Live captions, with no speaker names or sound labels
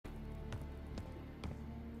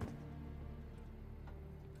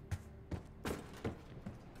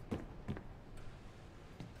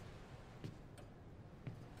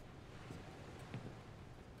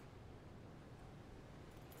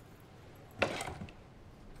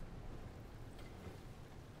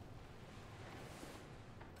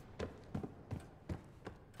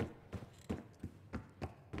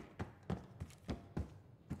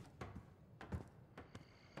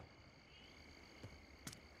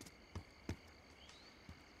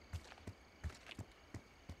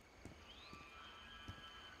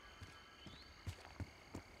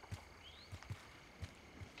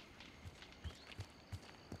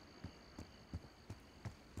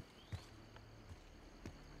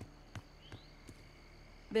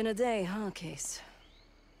Been a day, huh, Case?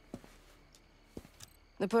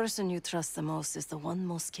 The person you trust the most is the one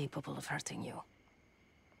most capable of hurting you.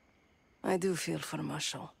 I do feel for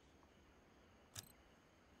Marshall.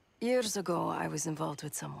 Years ago, I was involved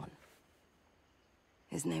with someone.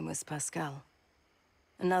 His name was Pascal.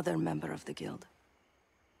 Another member of the guild.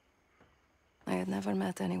 I had never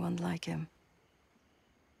met anyone like him.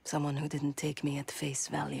 Someone who didn't take me at face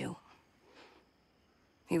value.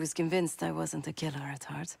 He was convinced I wasn't a killer at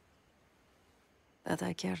heart. That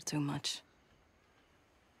I cared too much.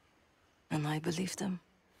 And I believed him.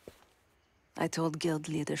 I told guild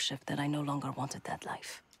leadership that I no longer wanted that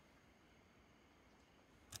life.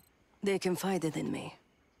 They confided in me.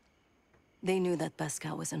 They knew that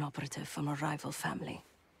Pascal was an operative from a rival family.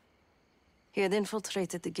 He had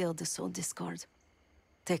infiltrated the guild to sow discord.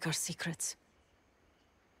 Take our secrets.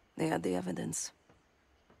 They had the evidence.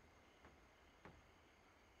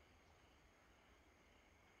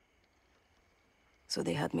 So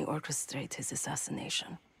they had me orchestrate his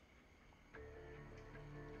assassination.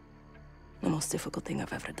 The most difficult thing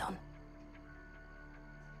I've ever done.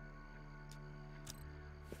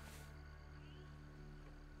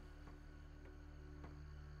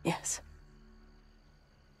 Yes.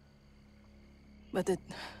 But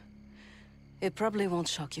it probably won't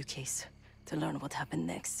shock you, Case, to learn what happened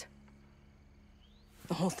next.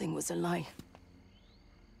 The whole thing was a lie.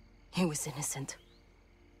 He was innocent.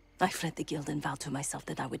 I fled the guild and vowed to myself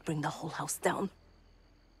that I would bring the whole house down.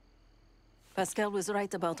 Pascal was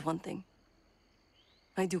right about one thing.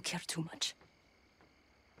 I do care too much.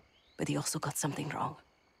 But he also got something wrong.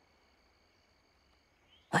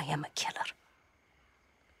 I am a killer.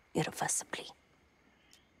 Irreversibly.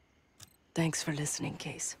 Thanks for listening,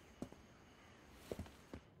 Case.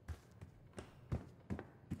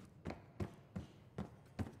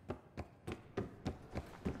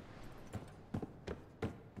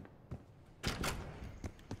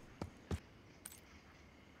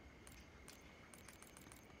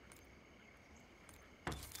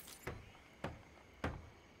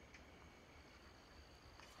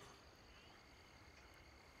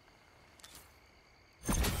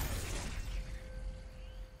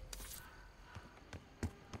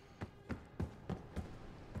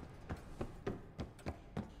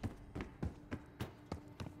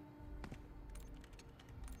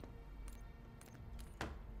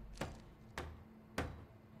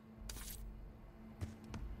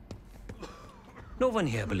 No one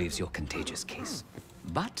here believes you're contagious, Case.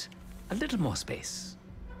 But a little more space,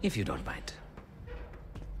 if you don't mind.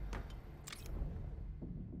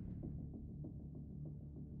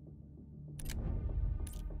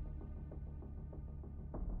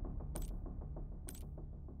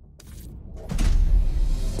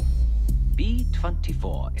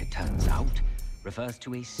 B-24, it turns out, refers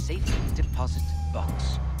to a safe deposit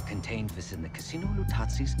box contained within the Casino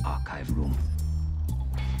Lutazzi's archive room.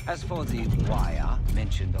 As for the wire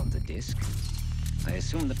mentioned on the disc, I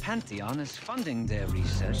assume the Pantheon is funding their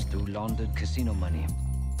research through laundered casino money.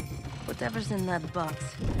 Whatever's in that box,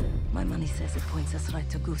 my money says it points us right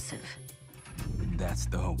to Gusev. That's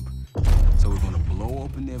the hope. So we're gonna blow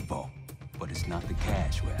open their vault, but it's not the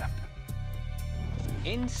cash we're after.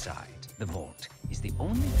 Inside the vault is the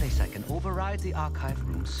only place I can override the archive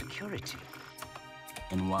room's security.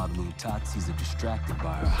 And while the Lutazzis are distracted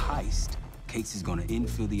by our heist, Case is gonna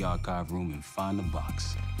infill the archive room and find the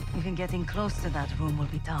box. Even getting close to that room will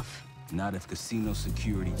be tough. Not if casino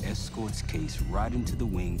security escorts Case right into the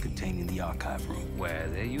wing containing the archive room. Where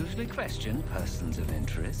they usually question persons of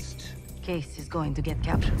interest. Case is going to get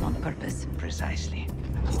captured on purpose. Precisely.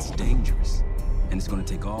 It's dangerous, and it's gonna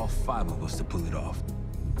take all 5 of us to pull it off.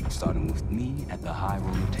 Starting with me at the high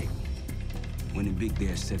roller table. Winning big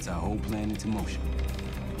there sets our whole plan into motion.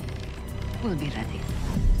 We'll be ready.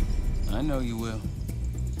 I know you will.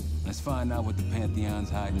 Let's find out what the Pantheon's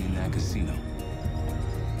hiding in that casino.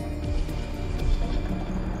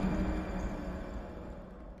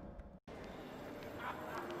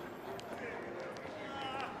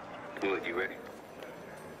 Good, you ready?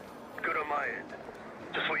 Good on my end.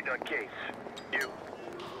 Just waiting on Case. You?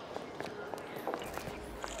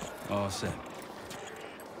 All set.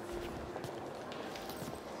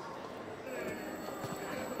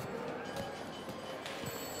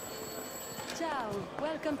 Ciao,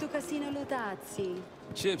 welcome to Casino Lutazzi.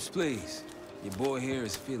 Chips, please. Your boy here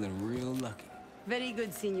is feeling real lucky. Very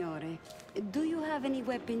good, signore. Do you have any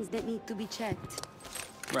weapons that need to be checked?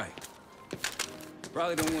 Right.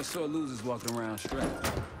 Probably don't want sore losers walking around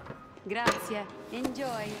strapped. Grazie.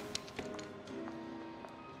 Enjoy.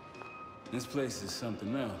 This place is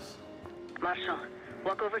something else. Marshal,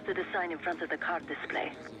 walk over to the sign in front of the card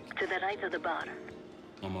display. To the right of the bar.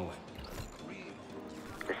 On my way.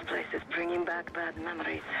 This place is bringing back bad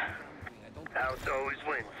memories. House always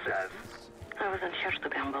wins, Sav. I wasn't here to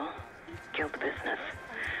gamble. Guild business.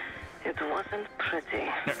 It wasn't pretty.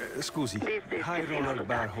 Scusi, These days, High Roller Casino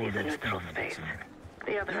Bar Lutazzi is a holders neutral only, space. signor.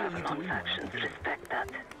 The other You don't need to Avalon win, factions okay? respect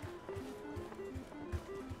that.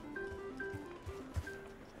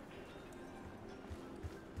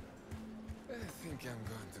 I think I'm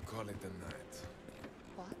going to call it a night.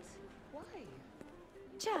 What? Why?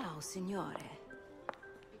 Ciao, signore.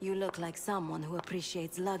 You look like someone who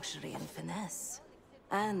appreciates luxury and finesse.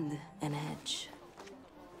 And an edge.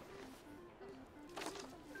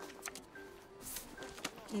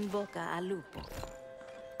 In bocca al lupo.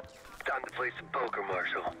 Time to play some poker,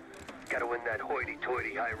 Marshal. Gotta win that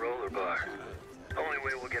hoity-toity High Roller Bar. Only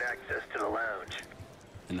way we'll get access to the lounge.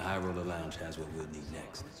 And the High Roller Lounge has what we'll need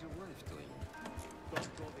next. What's your wife doing?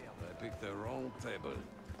 I picked the wrong table.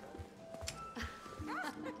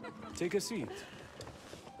 Take a seat.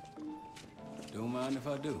 Don't mind if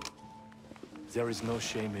I do. There is no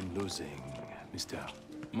shame in losing, Mr.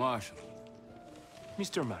 Marshall.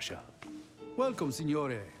 Mr. Masha. Welcome,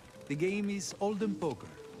 Signore. The game is Hold'em Poker,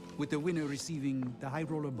 with the winner receiving the High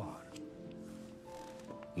Roller Bar.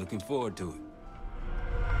 Looking forward to it.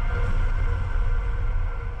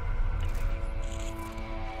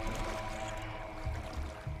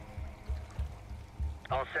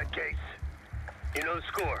 All set, Case. You know the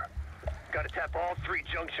score. Gotta tap all 3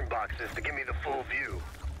 junction boxes to give me the full view.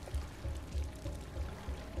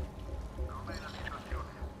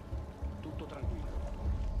 Tutto tranquillo.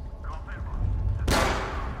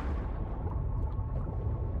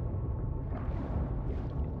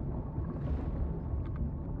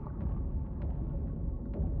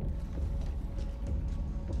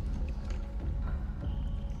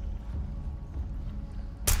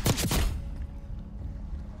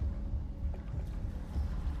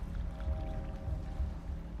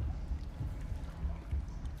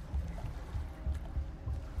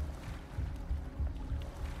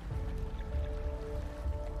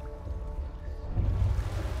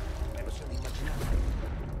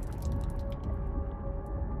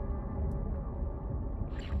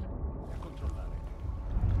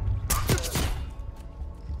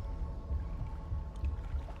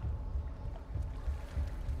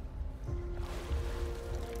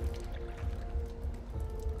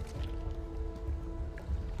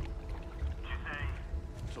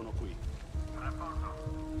 Sono qui. Rapporto.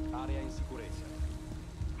 Area in sicurezza.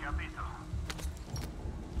 Capito.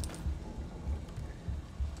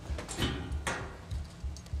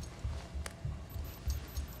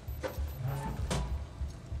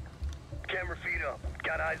 Camera feed up.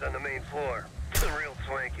 Got eyes on the main floor. Real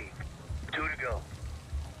swanky. 2 to go.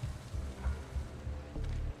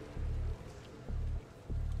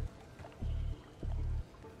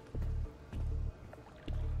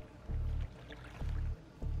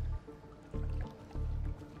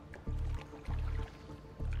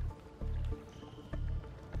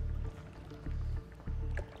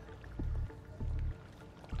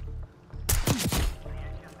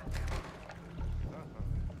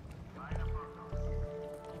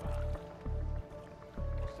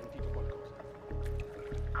 Ho sentito qualcosa.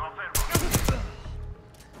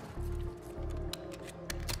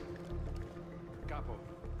 Capo,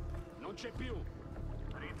 non c'è più.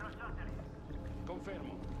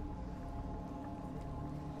 Confermo.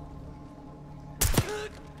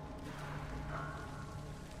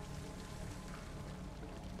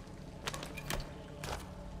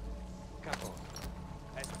 Capo,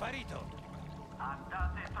 è sparito.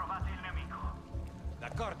 Andate e trovate il nemico.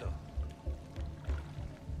 D'accordo.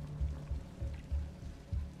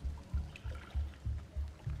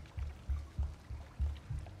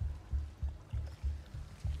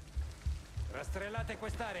 Rastrellate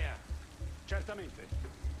quest'area. Certamente.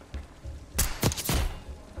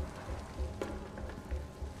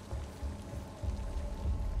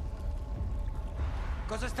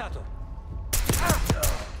 Cos'è stato?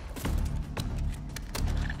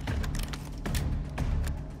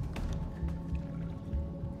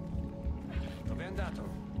 Dove è andato?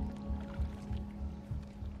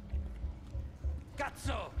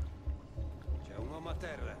 Cazzo! C'è un uomo a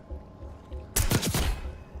terra.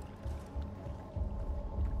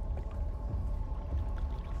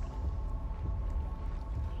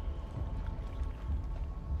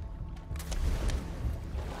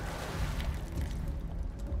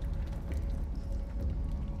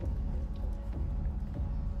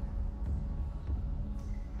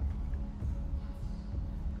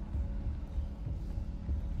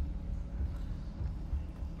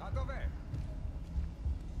 Ma dov'è?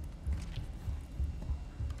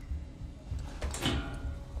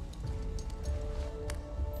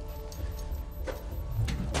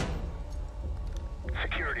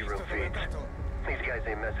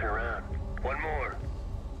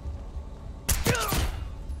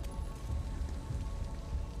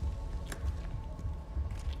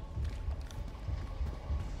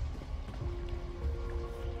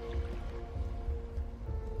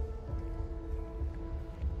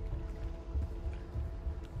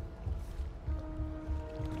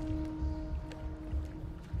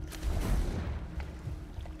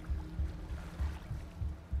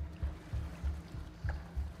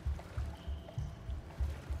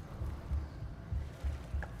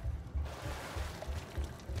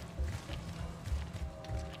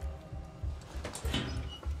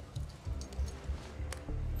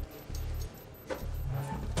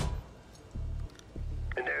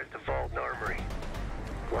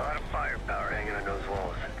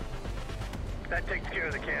 That takes care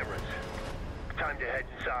of the cameras. Time to head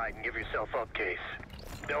inside and give yourself up, Case.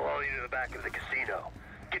 They'll haul you to the back of the casino.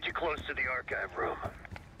 Get you close to the archive room.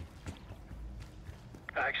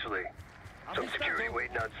 Actually, some security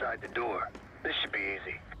waiting outside the door. This should be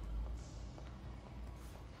easy.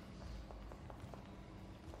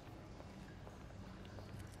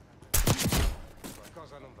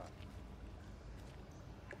 Qualcosa non va.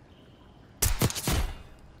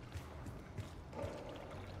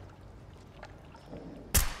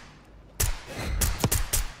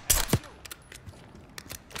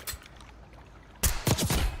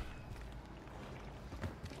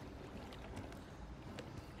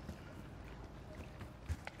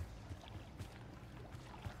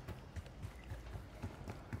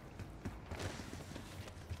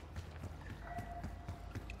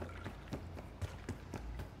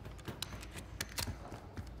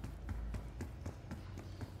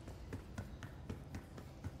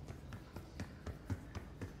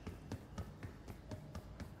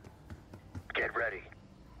 Get ready.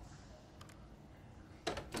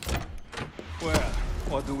 Well,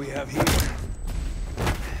 what do we have here?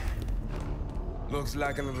 Looks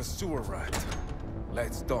like another sewer rat.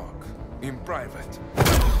 Let's talk. In private.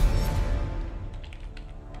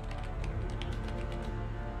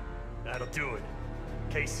 That'll do it.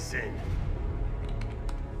 Case is in.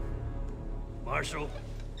 Marshal,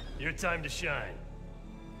 your time to shine.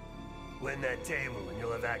 Win that table and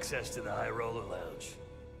you'll have access to the High Roller Lounge.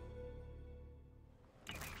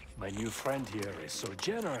 My new friend here is so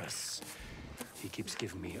generous. He keeps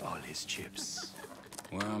giving me all his chips.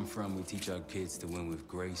 Where I'm from, we teach our kids to win with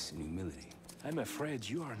grace and humility. I'm afraid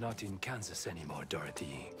you are not in Kansas anymore,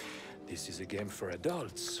 Dorothy. This is a game for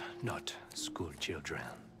adults, not school children.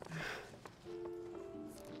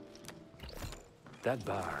 That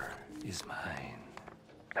bar is mine.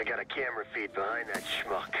 I got a camera feed behind that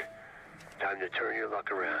schmuck. Time to turn your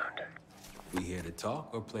luck around. We here to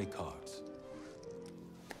talk or play cards?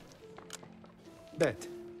 Bet.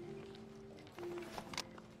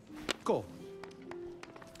 Go.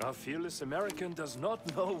 A fearless American does not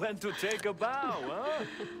know when to take a bow, huh?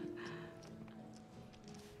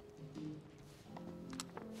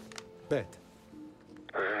 Bet.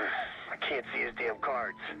 I can't see his damn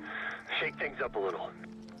cards. Shake things up a little.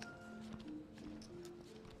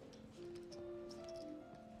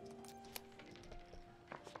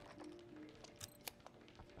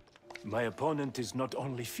 My opponent is not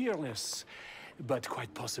only fearless, but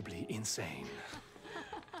quite possibly insane.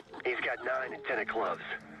 He's got 9 and 10 of clubs.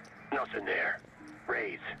 Nothing there.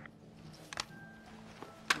 Raise.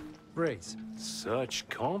 Raise. Such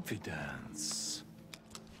confidence.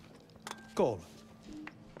 Call.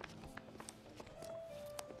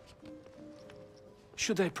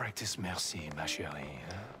 Should I practice merci, ma chérie?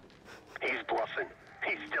 Huh? He's bluffing.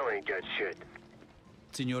 He still ain't got shit.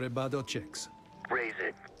 Signore Bado checks. Raise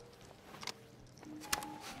it.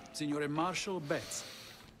 Signore Marshall bets.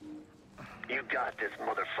 You got this,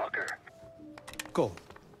 motherfucker. Call.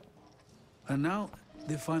 And now,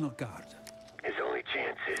 the final card. His only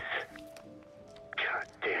chance is... God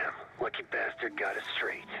damn, lucky bastard got us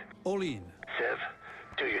straight. All in. Sev,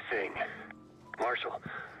 do your thing. Marshall,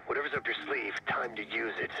 whatever's up your sleeve, time to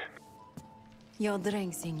use it. Your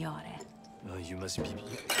drink, signore. Oh, you must be...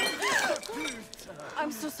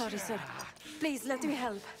 I'm so sorry, sir. Please, let me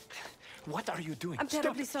help. What are you doing? I'm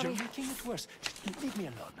terribly Stop. sorry. You're making it worse. Leave me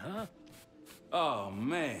alone, huh? Oh,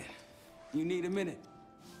 man. You need a minute?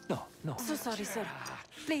 No, no. So sorry, sir.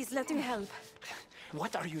 Please, let me help.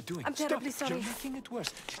 What are you doing? I'm terribly Stop. sorry. You're making it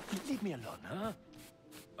worse. Leave me alone, huh?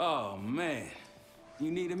 Oh, man.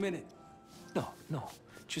 You need a minute? No, no.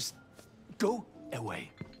 Just go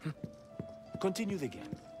away. Continue the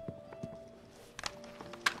game.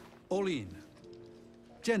 All in.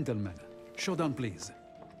 Gentlemen, showdown, please.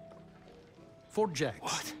 4 jacks.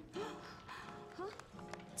 What?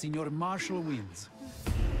 Signor Marshall wins.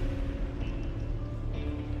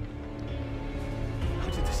 How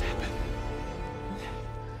did this happen?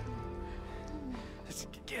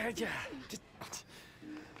 Yeah.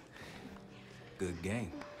 Good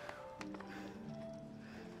game.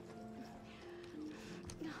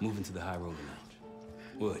 Moving to the High Roller Lounge.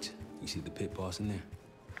 What? You see the pit boss in there?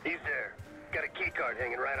 He's there. Got a key card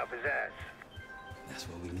hanging right off his ass. That's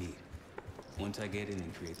what we need. Once I get in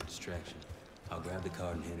and create the distraction, I'll grab the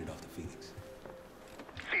card and hand it off to Felix.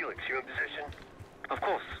 Felix, you in position? Of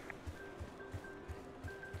course.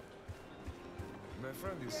 My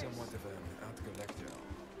friend is somewhat of an art collector.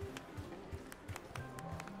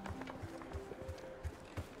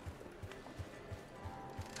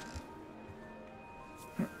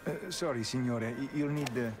 Sorry, signore. You'll need...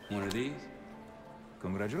 One of these?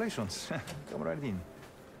 Congratulations. Come right in.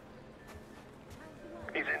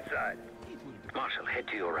 He's inside. Marshal, head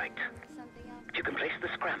to your right. You can place the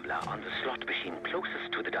scrambler on the slot machine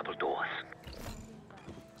closest to the double doors.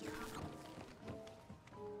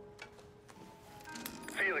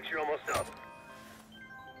 Felix, you're almost up.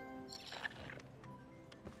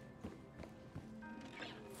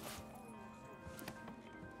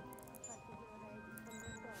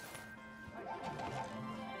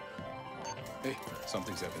 Hey,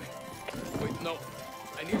 something's happening. Wait, no.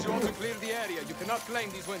 I need you all to clear the area. You cannot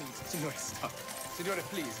claim these winnings. Signore, stop. Signore,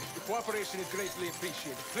 please. Your cooperation is greatly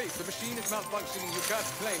appreciated. Please, the machine is malfunctioning. You can't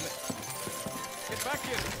claim it. Get back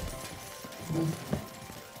here.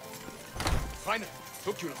 Fine.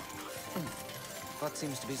 Took you long. What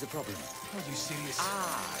seems to be the problem? Are you serious?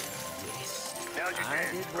 Ah, yes. Now's your I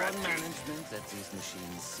chance. did Grab warn the key. management that these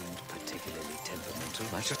machines seemed particularly temperamental.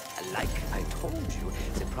 Like I told you,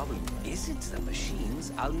 the problem isn't the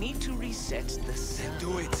machines. I'll need to reset the cell.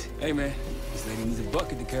 Do it. Hey, man. This lady needs a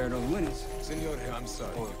bucket to carry those winnings. Signore, I'm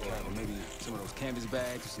sorry. Or maybe some of those canvas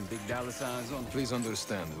bags with some big dollar signs on them. Please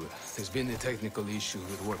understand, there's been a technical issue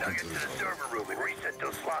with Now working get to the server room and reset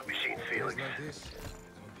those slot machines, Felix.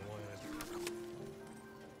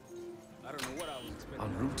 I don't know what I was expecting.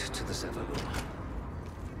 En route to the server room.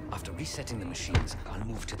 After resetting the machines, I'll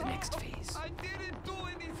move to the next phase. I didn't do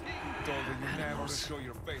anything! Told you never to Animals. show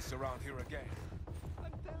your face around here again.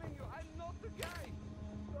 I'm telling you, I'm not the guy!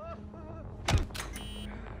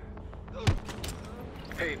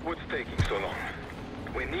 Hey, what's taking so long?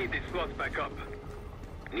 We need these slots back up.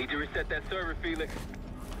 Need to reset that server, Felix.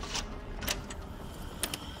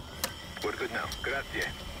 We're good now. Grazie.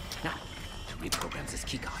 Now, to reprogram this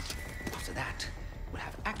keycard. After that, we'll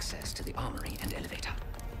have access to the armory and elevator.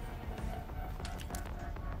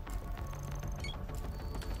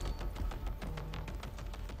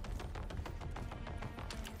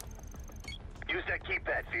 Use that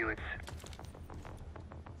keypad, Felix.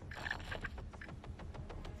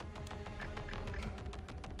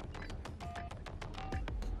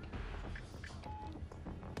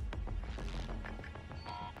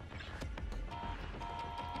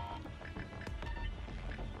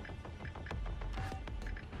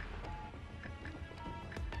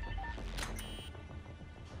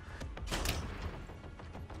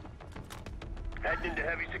 Heading into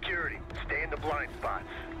heavy security. Stay in the blind spots.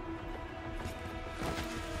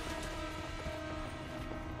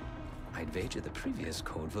 I'd wager the previous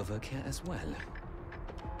code will work here as well.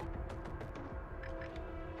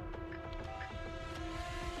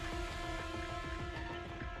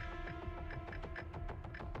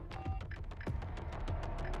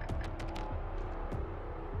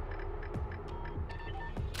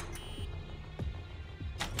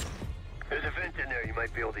 There's a vent in there you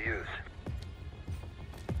might be able to use.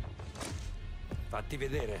 Fatti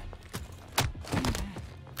vedere.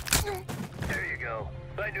 There you go.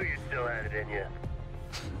 I knew you still had it in you.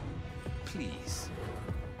 Please.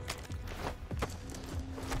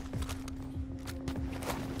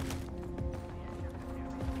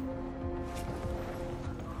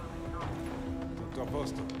 Tutto a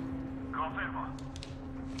posto. Confermo.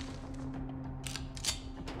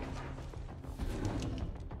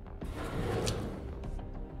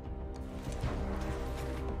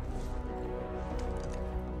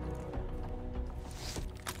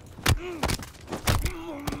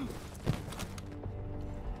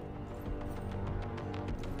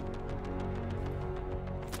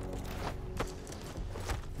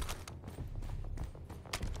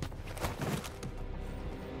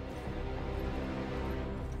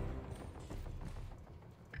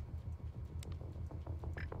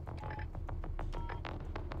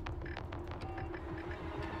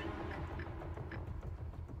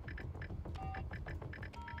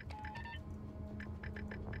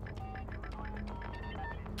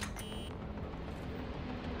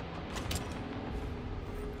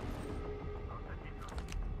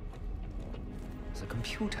 The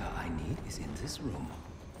computer I need is in this room.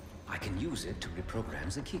 I can use it to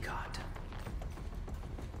reprogram the keycard.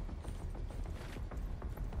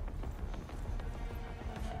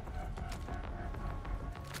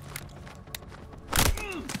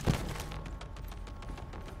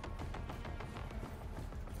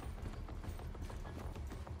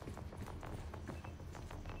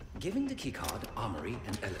 Giving the keycard armory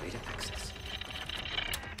and elevator access.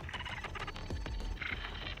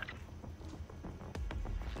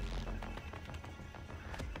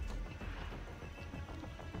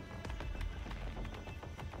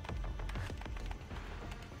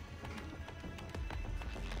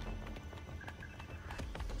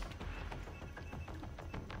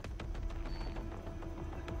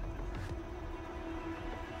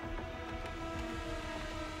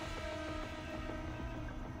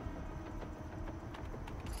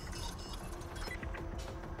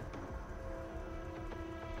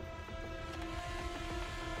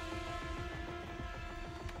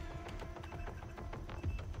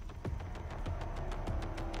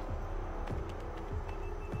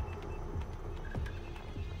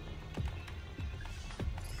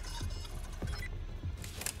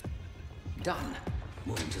 Done.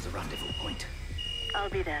 Moving to the rendezvous point. I'll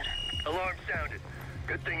be there. Alarm sounded.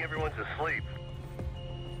 Good thing everyone's asleep.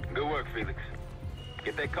 Good work, Felix.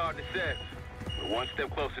 Get that card to Sev. We're one step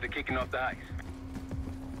closer to kicking off the heist.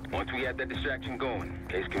 Once we have that distraction going,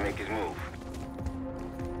 Case can make his move.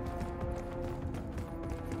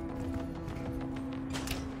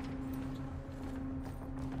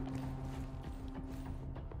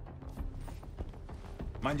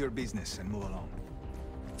 Mind your business and move along.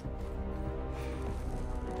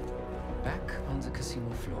 Back on the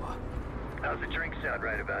casino floor. How's the drink sound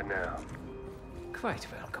right about now? Quite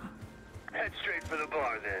welcome. Head straight for the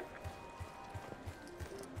bar, then.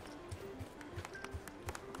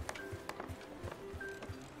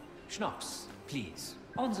 Schnapps, please.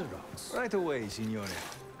 On the rocks. Right away, signore.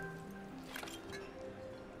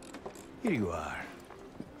 Here you are.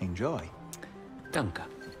 Enjoy. Danke.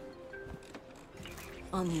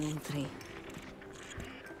 On the entry.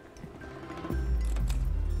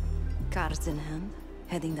 Cards in hand,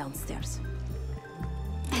 heading downstairs.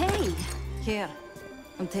 Hey! Here,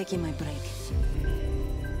 I'm taking my break.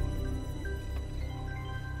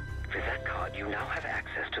 With that card, you now have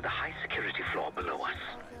access to the high security floor below us.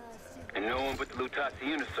 And no one but the Lutazzi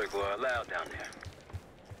Unicircle are allowed down there.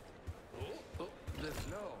 The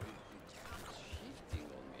flow is shifting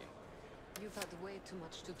on me. You've had way too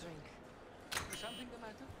much to drink. Is something the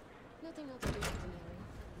matter? Nothing out of the ordinary.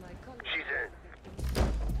 My colleague... She's in.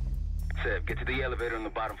 Sev, get to the elevator on the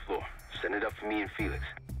bottom floor. Send it up for me and Felix.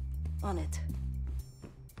 On it.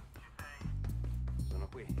 Sono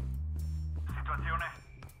qui. Situazione?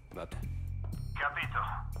 Vabbè. Capito.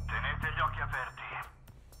 Tenete gli occhi aperti.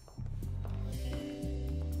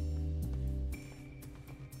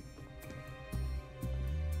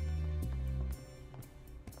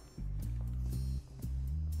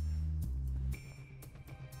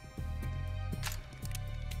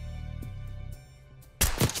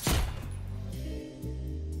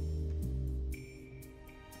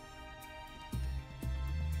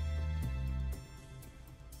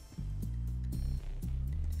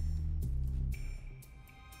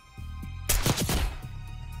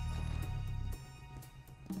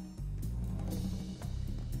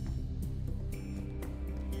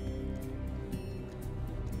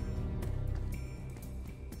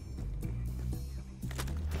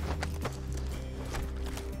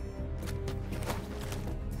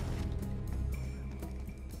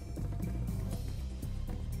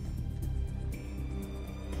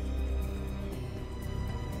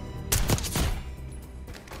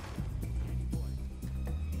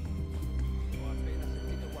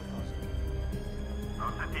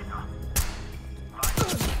 Ho sentito.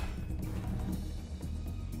 Vai.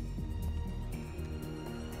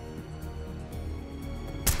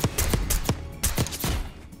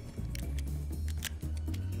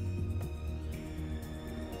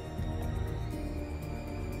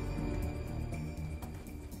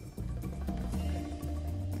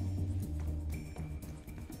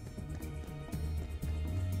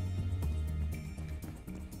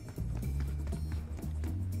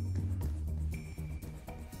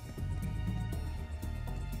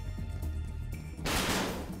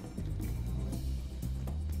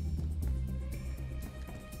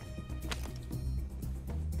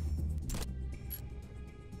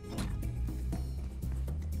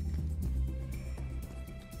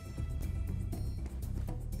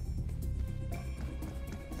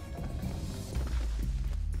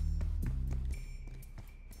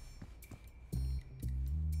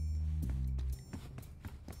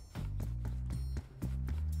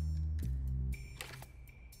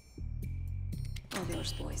 All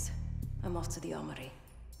yours, boys. I'm off to the armory.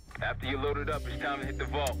 After you load it up, it's time to hit the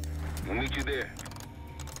vault. We'll meet you there.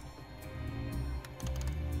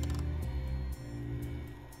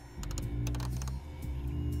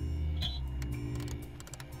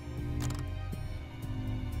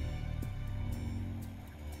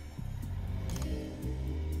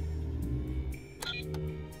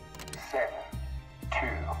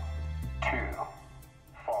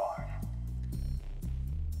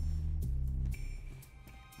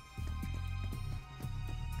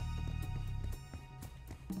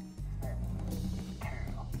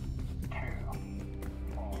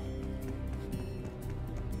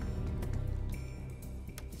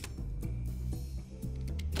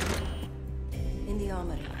 In the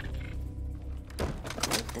armory.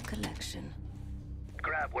 Quite the collection.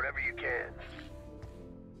 Grab whatever you can.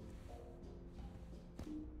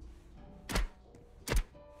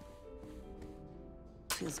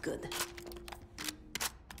 Feels good.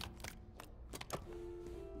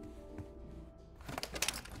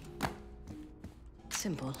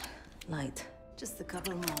 Simple, light, just a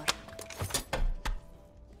couple more.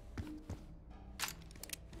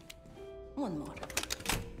 One more.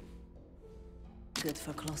 Good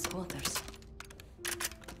for close quarters.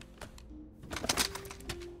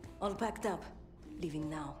 All packed up. Leaving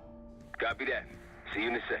now. Copy that. See you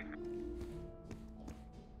in a sec.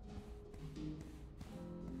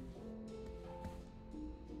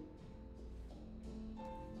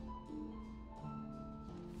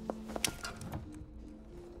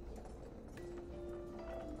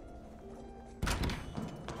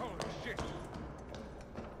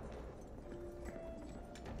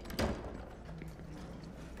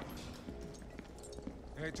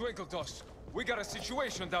 Hey, Twinkletos, we got a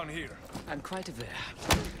situation down here. I'm quite aware.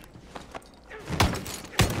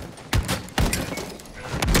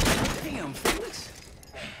 Damn, Felix.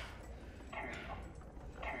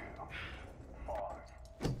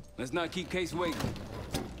 Let's not keep Case waiting.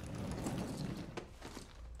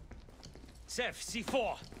 Seth,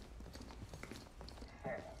 C4.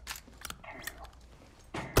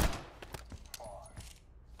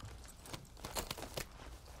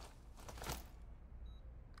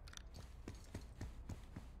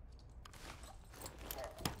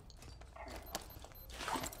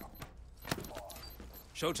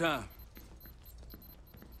 Showtime.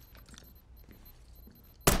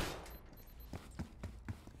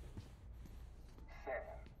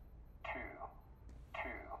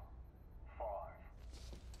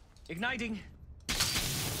 Igniting.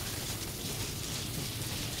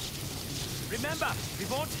 Remember, we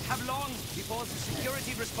won't have long before the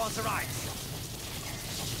security response arrives.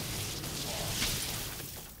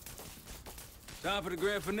 Time for the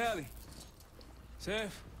grand finale.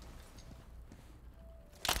 Seth?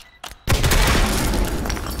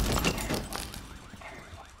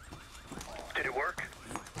 Did it work?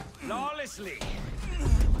 Flawlessly.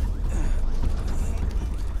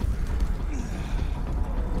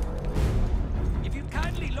 If you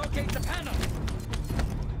kindly locate the panel.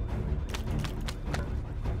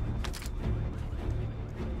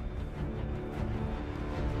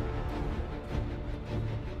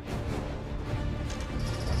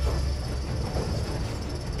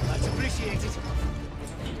 Much appreciated.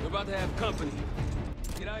 We're about to have company.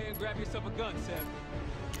 Get out here and grab yourself a gun, Seth.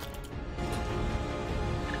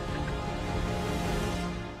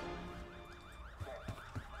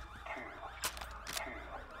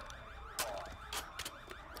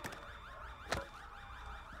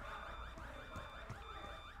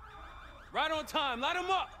 Right on time, light 'em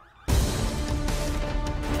up!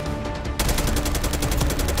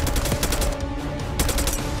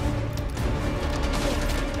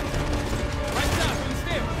 Right side, from the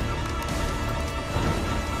stairs.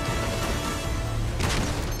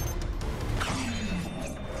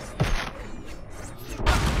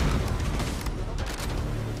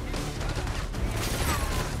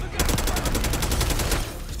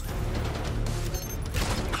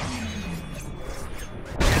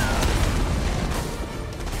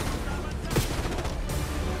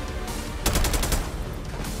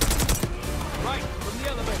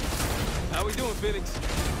 How we doing, Felix?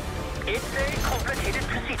 It's a complicated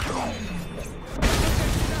procedure.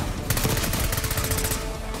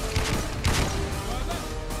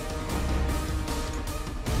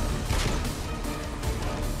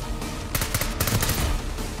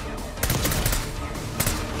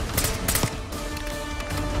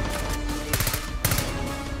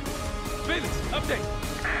 Felix, update!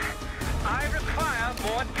 I require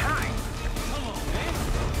more time. Come on, man.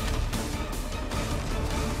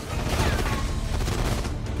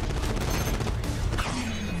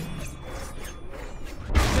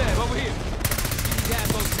 Seb, over here. These guys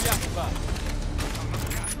both preoccupied.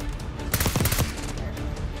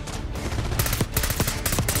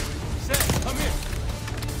 Seb, come here.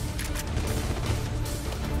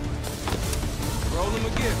 Roll him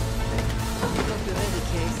again. Hope you're ready,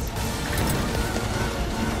 Case.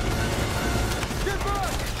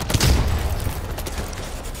 Goodbye!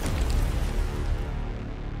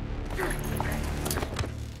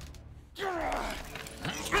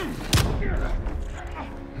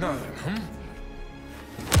 Nothing, huh?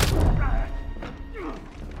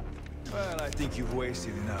 Well, I think you've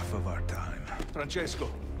wasted enough of our time. Francesco,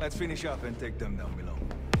 let's finish up and take them down below.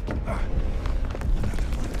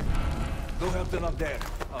 Go help them up there.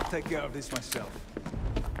 I'll take care of this myself.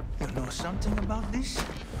 You know something about this?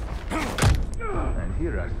 And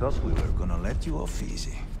here I thought we were gonna let you off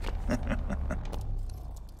easy.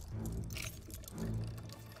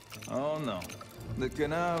 Oh no, the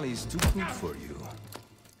canal is too good for you.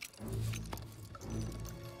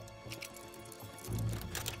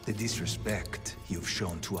 The disrespect you've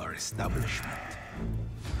shown to our establishment.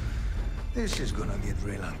 This is gonna get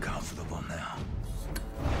real uncomfortable now.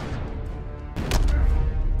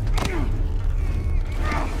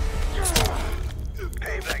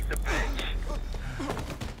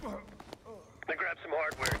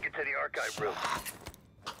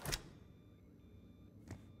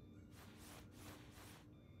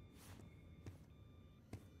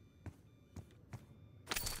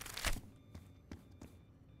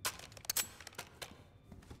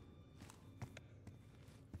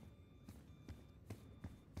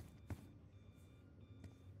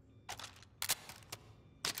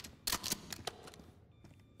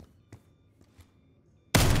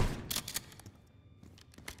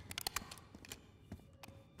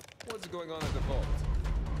 going on at the vault?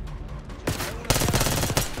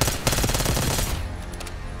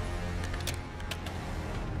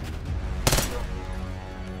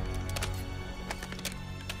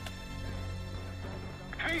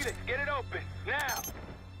 Felix, get it open, now!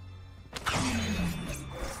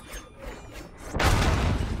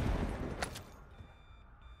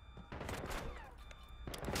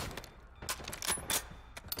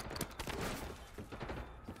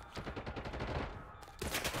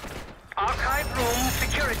 Archive room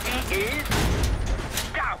security is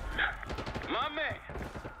down. My man!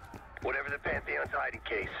 Whatever the Pantheon's hiding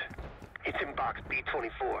case, it's in box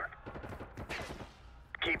B24.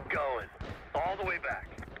 Keep going. All the way back.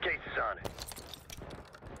 Case is on it.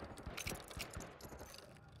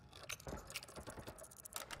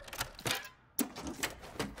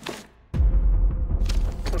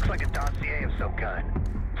 Looks like a dossier of some kind.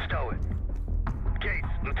 Stow it. Case,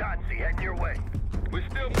 Lutazzi, heading your way. We're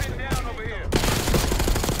still pinned down over here.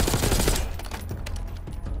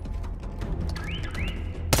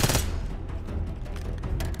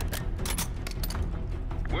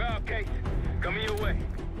 We're out, Case. Coming your way.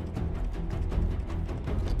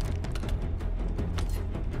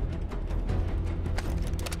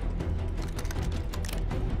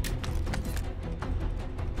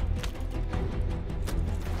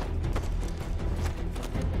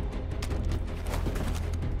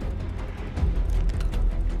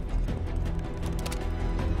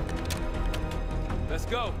 Let's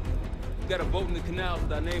go. We got a boat in the canals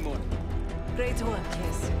with our name on it. Great work,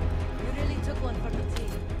 Case. You really took one for the team.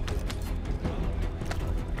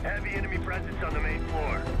 Heavy enemy presence on the main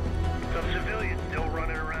floor. Some civilians still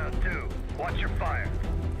running around, too. Watch your fire.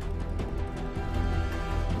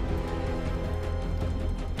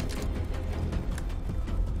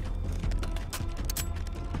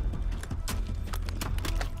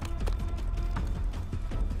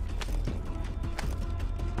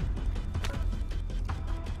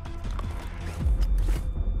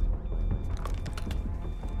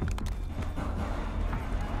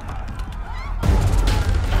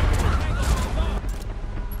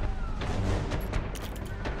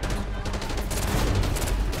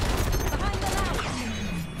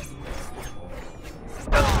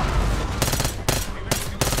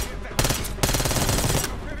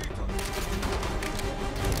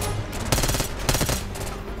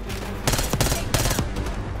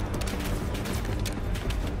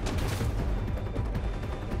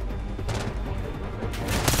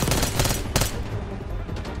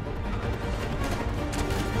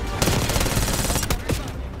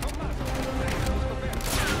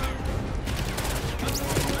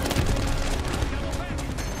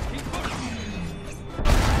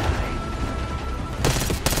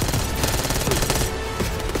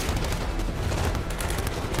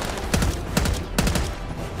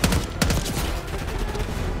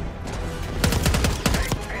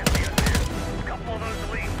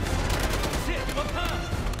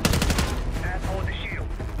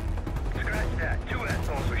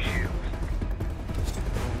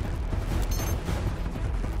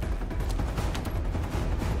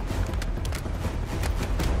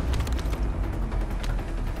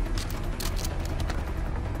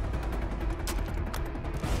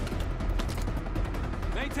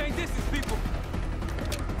 Maintain distance, people.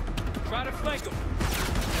 Try to flank them.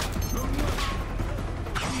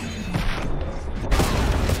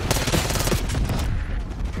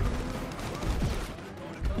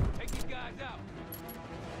 Take these guys out.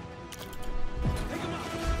 Take them out.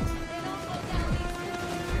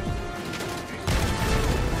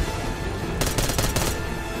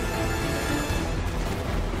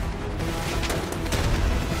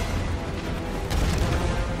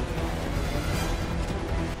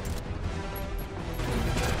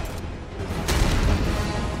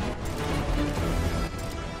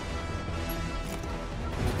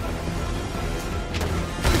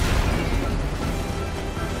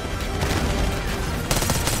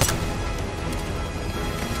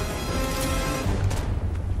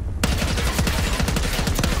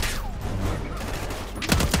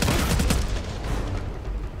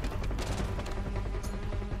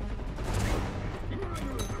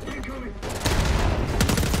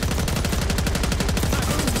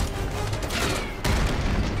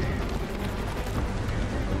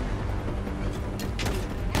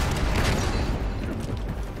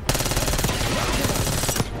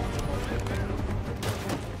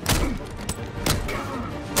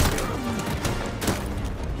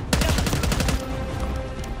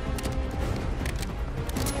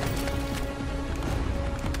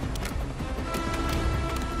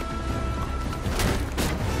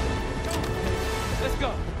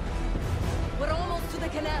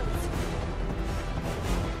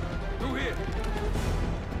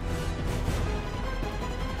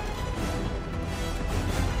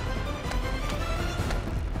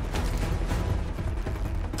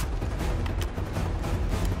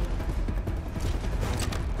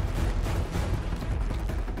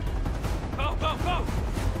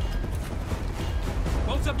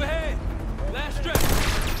 ahead! Last stretch!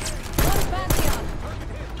 One Pantheon!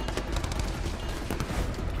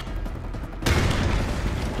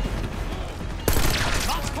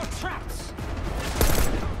 Lots for traps!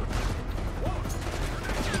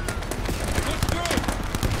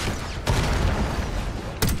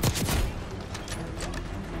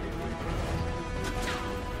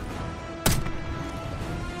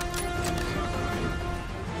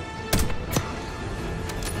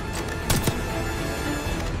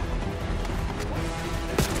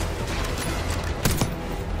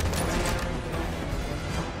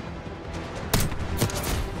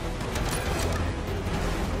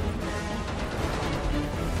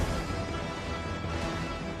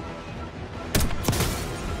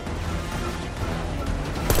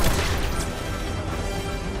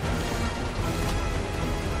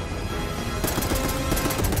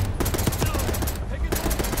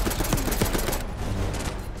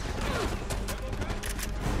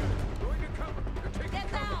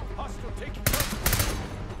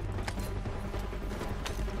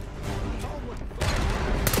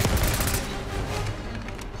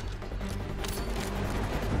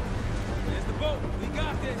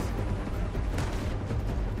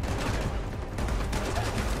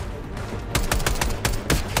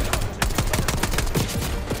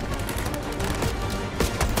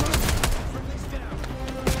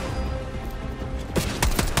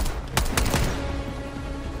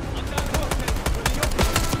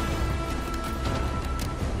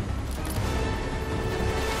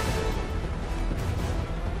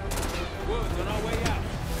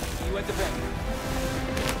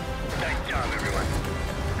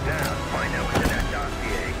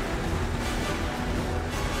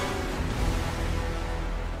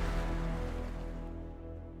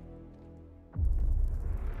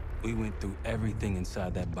 We went through everything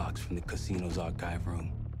inside that box from the casino's archive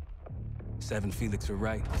room. 7 Felix were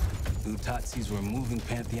right. Lutazis were moving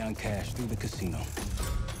Pantheon cash through the casino.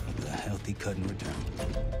 With a healthy cut in return.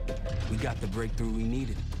 We got the breakthrough we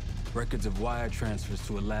needed. Records of wire transfers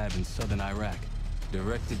to a lab in southern Iraq.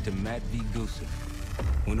 Directed to Matt V. Gusev.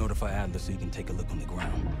 We'll notify Adler so he can take a look on the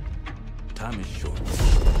ground. Time is short.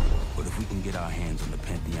 But if we can get our hands on the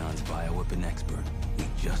Pantheon's bioweapon expert, we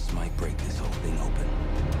just might break this whole thing open.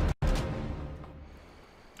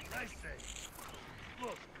 I say,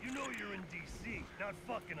 look, you know you're in D.C., not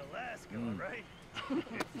fucking Alaska, right?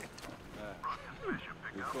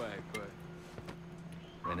 Be quiet.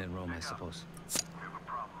 When in Rome, I suppose.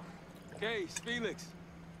 Case, Felix.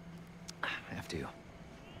 After you.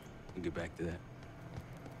 We'll get back to that.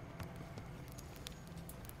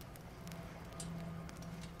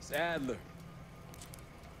 It's Adler.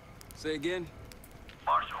 Say again?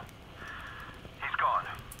 Marshal. He's gone.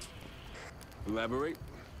 Elaborate?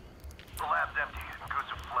 The lab's empty and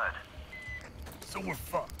Gusev fled. So we're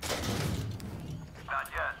fucked. Not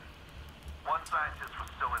yet. One scientist was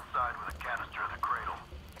still inside with a canister of the cradle.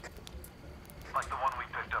 Like the one we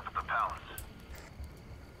picked up at the palace.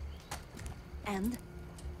 And?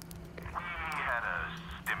 We had a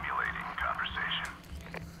stimulating conversation.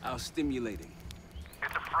 How stimulating?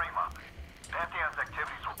 It's a frame-up. Pantheon's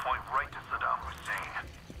activities will point right to Saddam Hussein.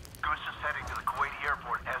 Gusev's heading to the Kuwaiti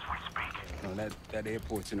airport as we speak. No, that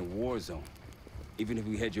airport's in a war zone. Even if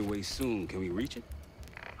we head your way soon, can we reach it?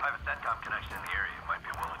 I have a CENTCOM connection in the area who might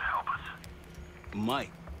be willing to help us.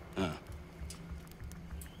 Might?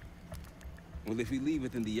 Well, if we leave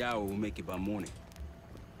within the hour, we'll make it by morning.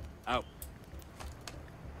 Out.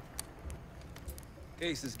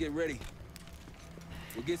 Case, let's get ready.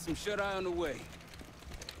 We'll get some shut-eye on the way.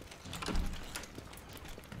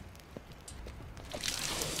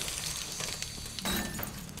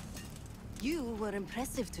 You were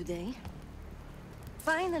impressive today.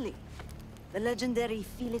 Finally, the legendary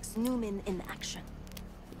Felix Newman in action.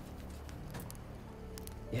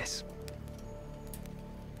 Yes.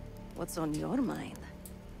 What's on your mind?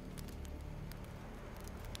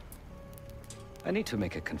 I need to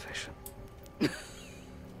make a confession.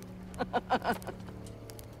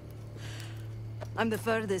 I'm the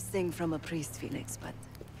furthest thing from a priest, Felix, but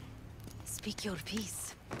speak your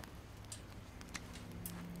piece.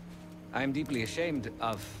 I'm deeply ashamed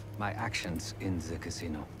of my actions in the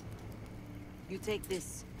casino. You take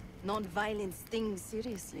this non-violence thing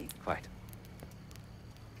seriously. Quite.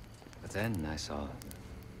 But then I saw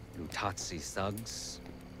Lutazi thugs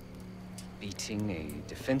beating a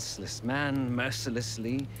defenseless man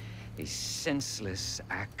mercilessly, a senseless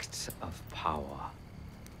act of power.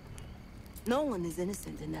 No one is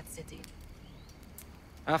innocent in that city.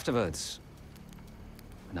 Afterwards,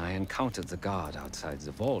 when I encountered the guard outside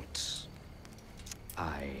the vault,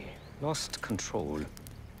 I lost control.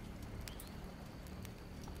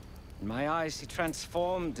 In my eyes, he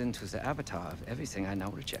transformed into the avatar of everything I now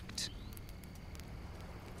reject.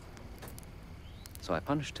 So I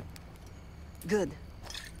punished him. Good.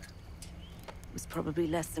 It was probably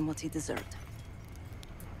less than what he deserved.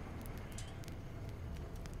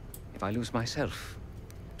 If I lose myself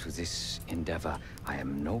to this endeavor, I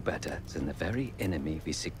am no better than the very enemy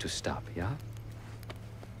we seek to stop, yeah?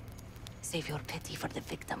 Save your pity for the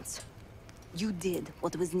victims. You did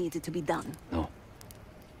what was needed to be done. No.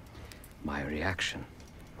 My reaction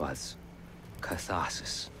was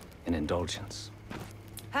catharsis and indulgence.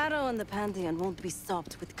 Harrow and the Pantheon won't be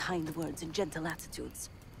stopped with kind words and gentle attitudes.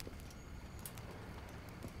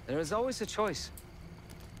 There is always a choice,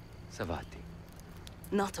 Savati.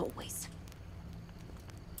 Not always.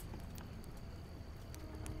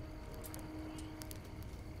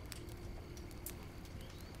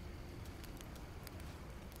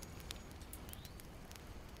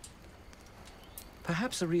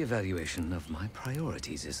 Perhaps a reevaluation of my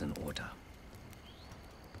priorities is in order.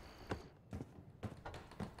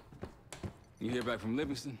 You hear back from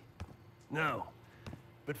Livingston? No.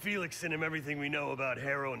 But Felix sent him everything we know about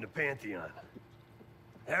Harrow and the Pantheon.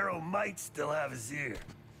 Harrow might still have his ear.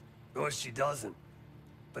 Or she doesn't.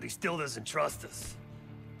 But he still doesn't trust us.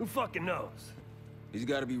 Who fucking knows? He's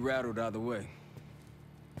gotta be rattled either way.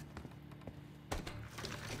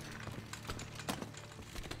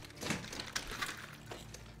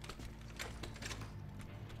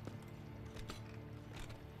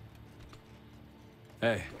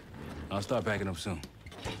 Hey, I'll start packing up soon.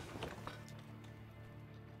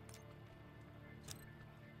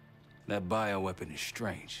 That bioweapon is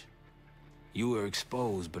strange. You were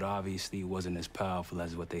exposed, but obviously it wasn't as powerful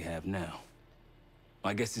as what they have now.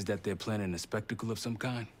 My guess is that they're planning a spectacle of some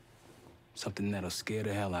kind. Something that'll scare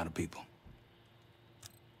the hell out of people.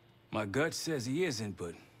 My gut says he isn't,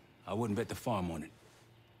 but I wouldn't bet the farm on it.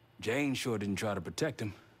 Jane sure didn't try to protect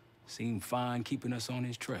him. Seemed fine keeping us on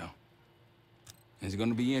his trail. It's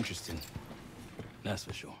gonna be interesting, that's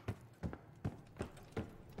for sure.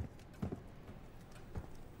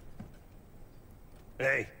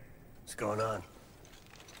 Hey, what's going on?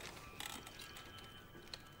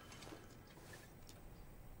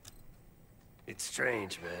 It's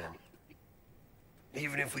strange, man.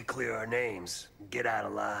 Even if we clear our names, get out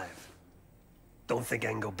alive, don't think I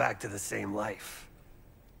can go back to the same life.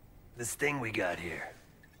 This thing we got here,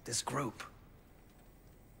 this group,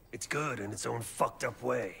 it's good in its own fucked up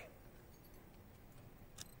way.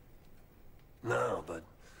 No, but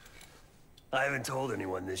I haven't told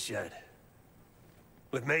anyone this yet.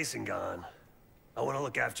 With Mason gone, I want to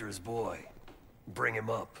look after his boy, bring him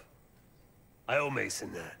up. I owe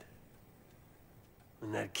Mason that.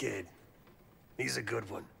 And that kid, he's a good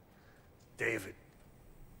one. David.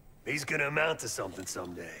 He's gonna amount to something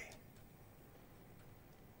someday.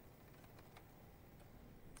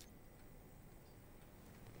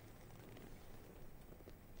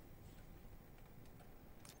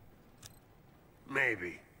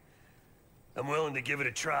 Maybe. I'm willing to give it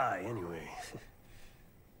a try, anyway.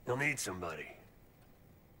 You'll need somebody.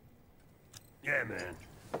 Yeah, man.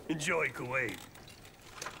 Enjoy Kuwait.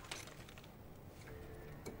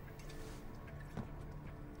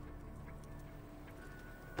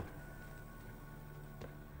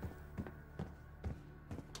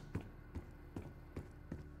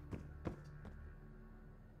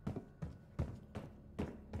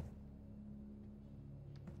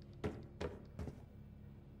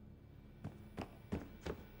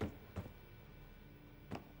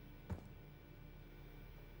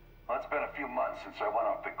 Well, it's been a few months since I went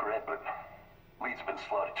off the grid, but leads have been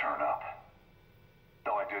slow to turn up.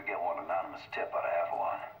 Though I do get one anonymous tip out of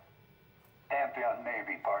Avalon. Pantheon may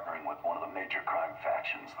be partnering with one of the major crime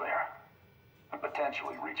factions there, and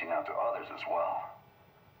potentially reaching out to others as well.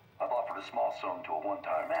 I've offered a small sum to a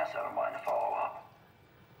one-time asset of mine to follow up.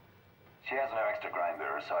 She has an extra grind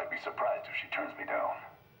there, so I'd be surprised if she turns me down.